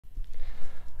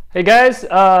Hey guys,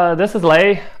 this is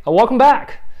Lei. Welcome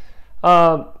back.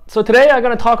 So today I'm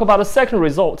going to talk about the second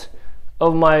result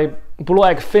of my blue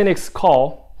egg phoenix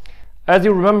call. As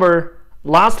you remember,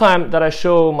 last time that I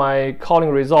showed my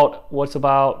calling result was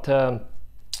about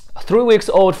 3 weeks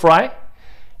old fry,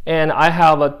 and I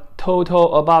have a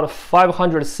total about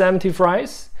 570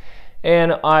 fries,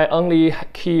 and I only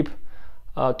keep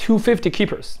 250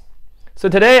 keepers. So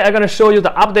today I'm going to show you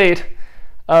the update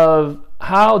of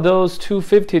how those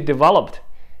 250 developed.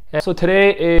 And so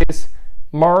today is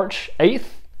March 8th,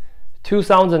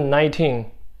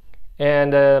 2019,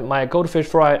 and my goldfish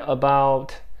fry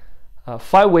about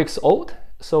 5 weeks old,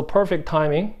 so perfect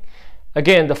timing.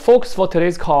 Again, the focus for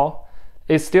today's call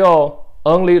is still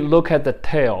only look at the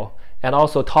tail and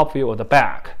also top view of the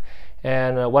back.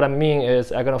 And what I mean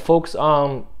is I'm gonna focus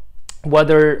on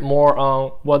whether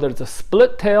it's a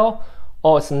split tail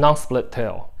or it's non-split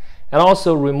tail, and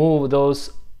also remove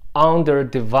those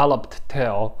underdeveloped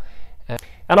tail.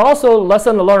 And also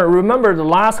lesson learned, remember the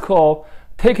last call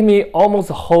took me almost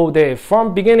a whole day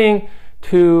from beginning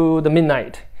to the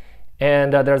midnight,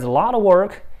 and there's a lot of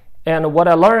work. And what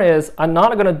I learned is I'm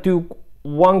not gonna do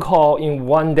one call in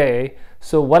one day.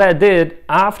 So what I did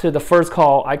after the first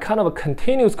call, I kind of a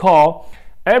continuous call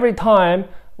every time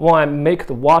when I make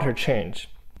the water change.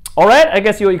 All right, I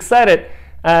guess you're excited,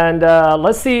 and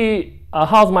let's see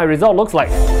how's my result looks like.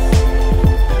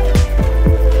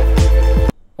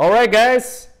 All right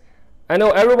guys, I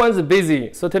know everyone's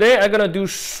busy, so today I'm gonna do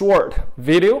short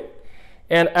video,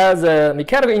 and as a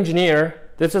mechanical engineer,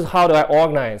 this is how I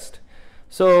organized.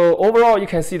 So overall you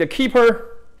can see the keeper.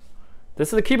 This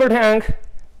is the keeper tank.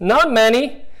 Not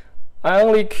many. I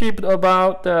only keep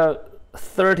about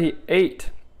 38.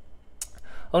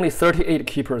 Only 38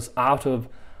 keepers out of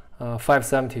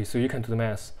 570, so you can do the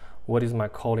math. What is my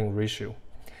calling ratio?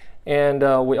 And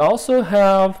we also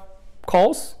have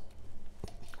calls.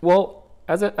 Well,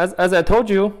 as I told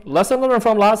you, lesson learned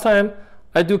from last time,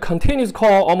 I do continuous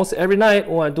call almost every night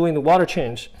when I'm doing the water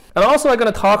change. And also I'm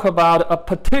going to talk about a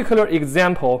particular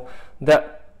example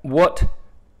that what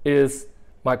is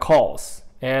my calls.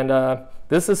 And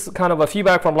this is kind of a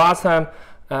feedback from last time,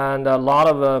 and a lot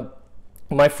of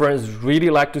my friends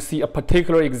really like to see a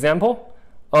particular example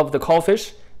of the call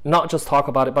fish, not just talk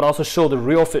about it, but also show the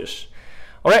real fish.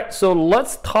 All right, so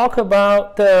let's talk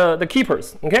about the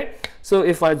keepers, okay? So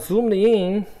if I zoom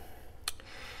in,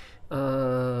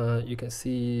 you can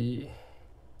see,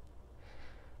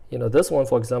 you know, this one,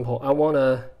 for example,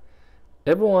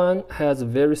 everyone has a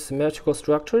very symmetrical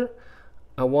structure.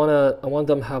 I want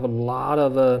them to have a lot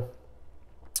of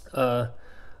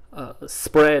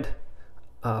spread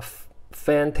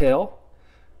fan tail,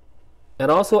 and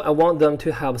also I want them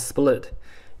to have split.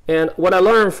 And what I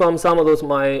learned from some of those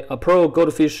my pro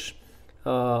goldfish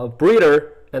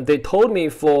breeder, and they told me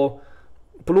for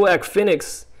blue egg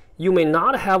phoenix, you may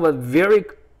not have a very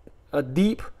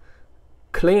deep,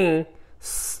 clean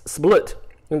split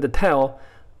in the tail.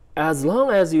 As long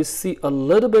as you see a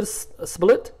little bit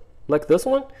split, like this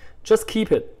one, just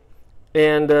keep it,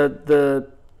 and the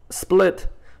split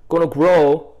gonna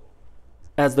grow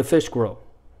as the fish grow.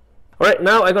 All right,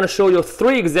 now I'm gonna show you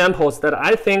 3 examples that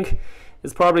I think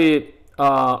is probably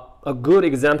a good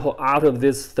example out of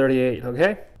this 38,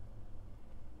 okay?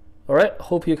 All right,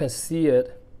 hope you can see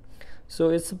it. So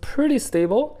it's pretty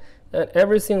stable, and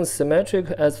everything's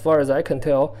symmetric as far as I can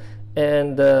tell,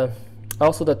 and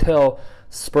also the tail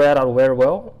spread out very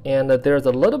well, and there's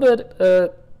a little bit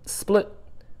split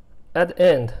at the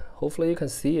end. Hopefully you can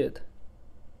see it.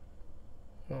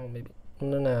 Oh, maybe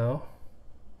now.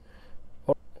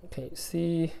 Okay,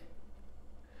 see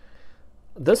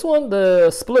this one, the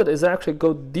split is actually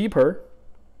go deeper.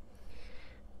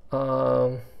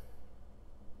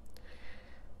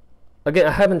 Again,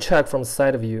 I haven't checked from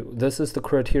side view. This is the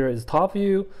criteria, is top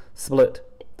view, split.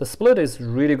 The split is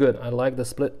really good. I like the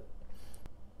split.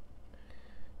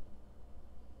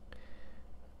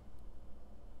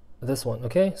 This one,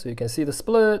 okay, so you can see the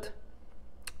split.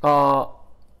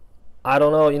 I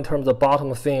don't know in terms of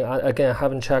bottom thing. Again, I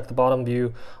haven't checked the bottom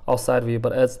view, outside view,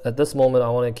 but at this moment I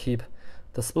want to keep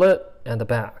the split and the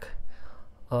back.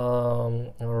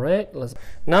 All right,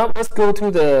 now let's go to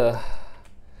the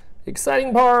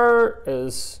exciting part,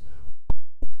 is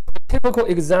typical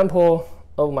example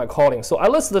of my calling. So I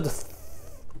listed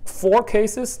 4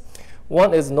 cases.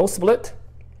 One is no split.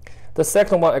 The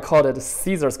second one I called it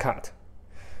Caesar's cut.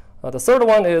 The third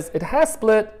one is it has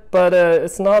split, but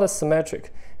it's not as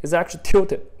symmetric. It's actually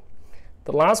tilted.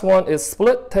 The last one is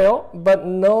split tail, but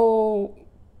no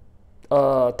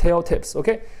tail tips.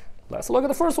 Okay, let's look at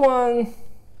the first one.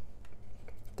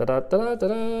 Da -da -da -da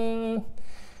 -da.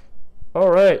 All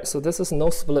right, so this is no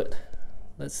split.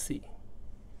 Let's see.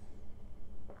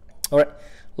 All right,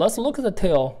 let's look at the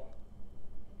tail.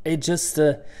 It just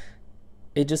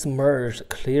merged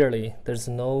clearly. There's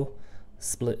no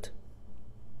split.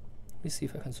 Let me see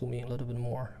if I can zoom in a little bit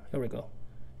more. Here we go.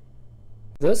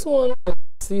 This one is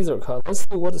Caesar cut. Let's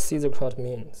see what the Caesar cut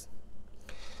means.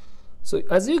 So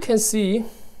as you can see,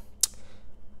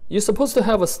 you're supposed to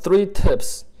have 3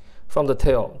 tips from the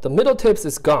tail. The middle tips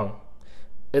is gone.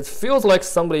 It feels like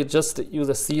somebody just used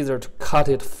a Caesar to cut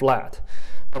it flat.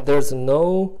 And there's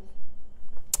no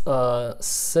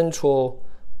central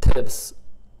tips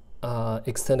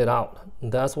extended out.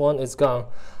 That one is gone.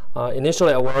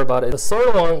 Initially I worried about it. The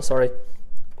third one, sorry,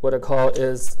 what I call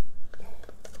is,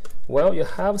 well, you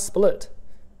have split,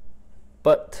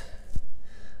 but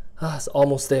it's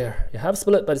almost there. You have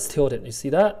split, but it's tilted. You see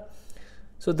that?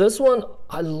 So this one,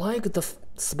 I like the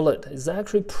split. It's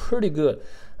actually pretty good.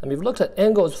 I mean, if you look at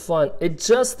angle, it's fine. It's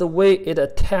just the way it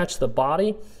attached the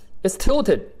body. It's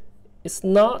tilted. It's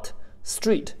not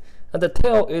straight. And the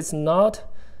tail is not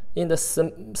in the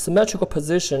symmetrical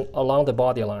position along the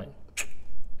body line.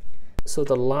 So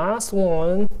the last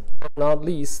one, but not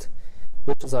least,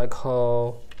 which is I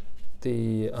call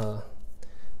the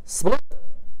split,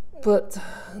 but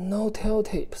no tail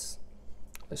tips.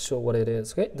 Let's show what it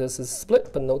is. Okay, this is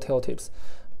split, but no tail tips.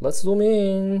 Let's zoom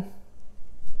in.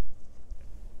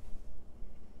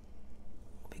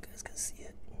 Hope you guys can see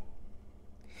it.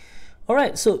 All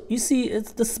right, so you see,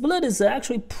 the split is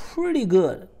actually pretty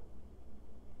good.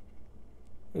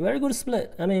 Very good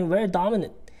split. I mean, very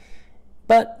dominant.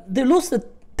 But they lose the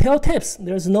tail tips.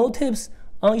 There's no tips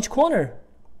on each corner.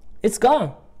 It's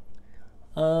gone.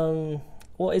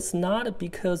 Well, it's not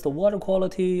because the water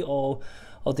quality or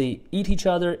they eat each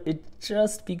other. It's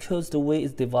just because the way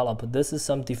it's developed. This is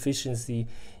some deficiency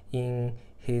in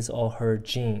his or her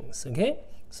genes. Okay,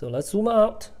 so let's zoom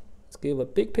out. Let's give a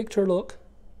big picture look.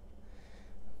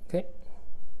 Okay.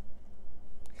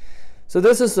 So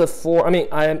this is the 4. I mean,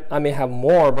 I may have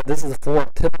more, but this is the 4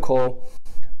 typical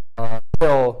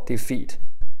tail defeat.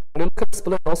 Look at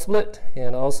split, no split,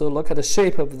 and also look at the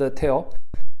shape of the tail.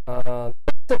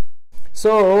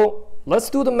 So let's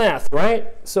do the math,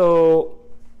 right? So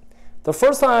the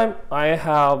first time I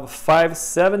have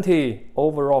 570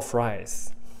 overall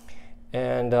fries,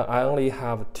 and I only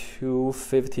have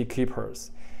 250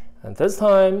 keepers. And this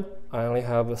time I only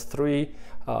have 38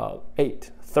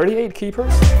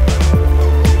 keepers.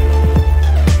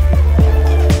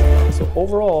 So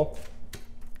overall,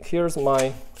 here's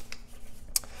my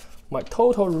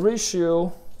total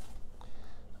ratio.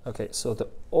 Okay, so the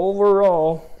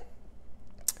overall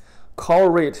call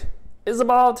rate is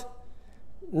about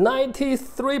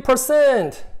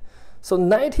 93%. So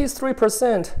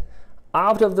 93%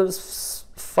 out of the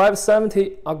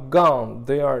 570 are gone.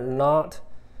 They are not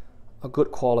a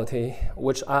good quality,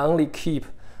 which I only keep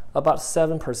about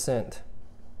 7%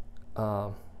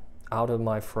 out of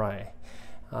my fry.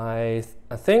 I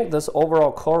think this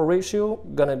overall call ratio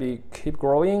gonna be keep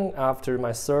growing after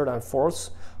my 3rd and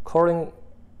 4th calling,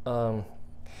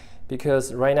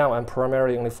 because right now I'm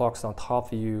primarily only focused on top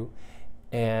view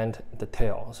and the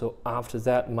tail. So after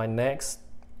that, my next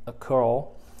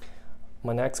call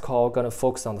gonna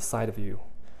focus on the side view.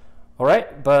 All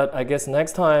right, but I guess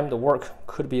next time the work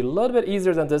could be a little bit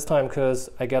easier than this time because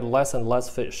I get less and less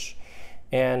fish.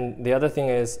 And the other thing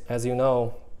is, as you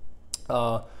know,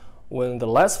 when the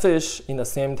less fish in the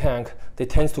same tank, they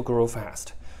tend to grow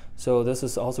fast. So this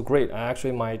is also great.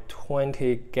 Actually, my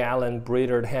 20-gallon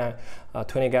breeder tank,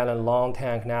 20-gallon long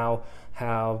tank now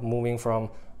have moving from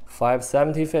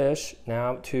 570 fish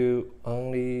now to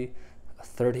only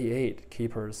 38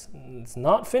 keepers. It's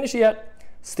not finished yet.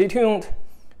 Stay tuned.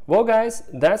 Well guys,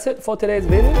 that's it for today's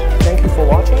video. Thank you for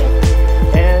watching,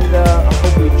 and I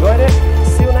hope you enjoyed it.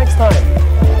 See you next time.